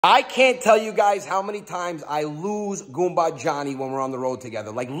I can't tell you guys how many times I lose Goumba Johnny when we're on the road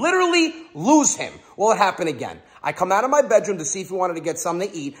together. Like, literally lose him. Well, it happened again. I come out of my bedroom to see if he wanted to get something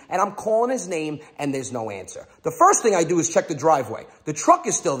to eat, and I'm calling his name, and there's no answer. The first thing I do is check the driveway. The truck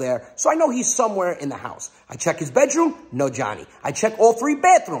is still there, so I know he's somewhere in the house. I check his bedroom, no Johnny. I check all 3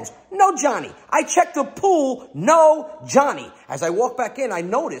 bathrooms, no Johnny. I check the pool, no Johnny. As I walk back in, I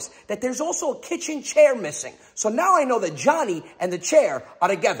notice that there's also a kitchen chair missing. So now I know that Johnny and the chair are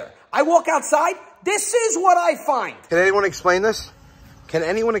together. I walk outside, this is what I find. Can anyone explain this? Can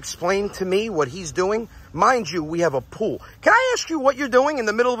anyone explain to me what he's doing? Mind you, we have a pool. Can I ask you what you're doing in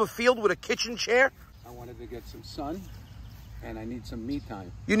the middle of a field with a kitchen chair? I wanted to get some sun, and I need some me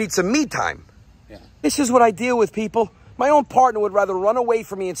time. You need some me time? Yeah. This is what I deal with, people. My own partner would rather run away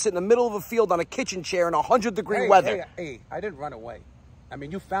from me and sit in the middle of a field on a kitchen chair in 100-degree weather. Hey, I didn't run away. I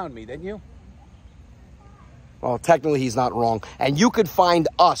mean, you found me, didn't you? Well, technically, he's not wrong. And you could find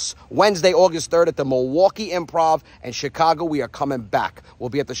us Wednesday, August 3rd at the Milwaukee Improv and Chicago. We are coming back. We'll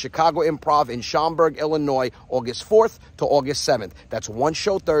be at the Chicago Improv in Schaumburg, Illinois, August 4th to August 7th. That's 1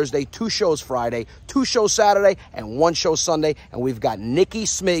 show Thursday, 2 shows Friday, 2 shows Saturday, and 1 show Sunday. And we've got Nikki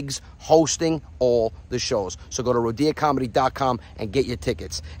Smiggs hosting all the shows. So go to RodeaComedy.com and get your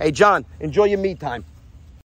tickets. Hey, John, enjoy your me time.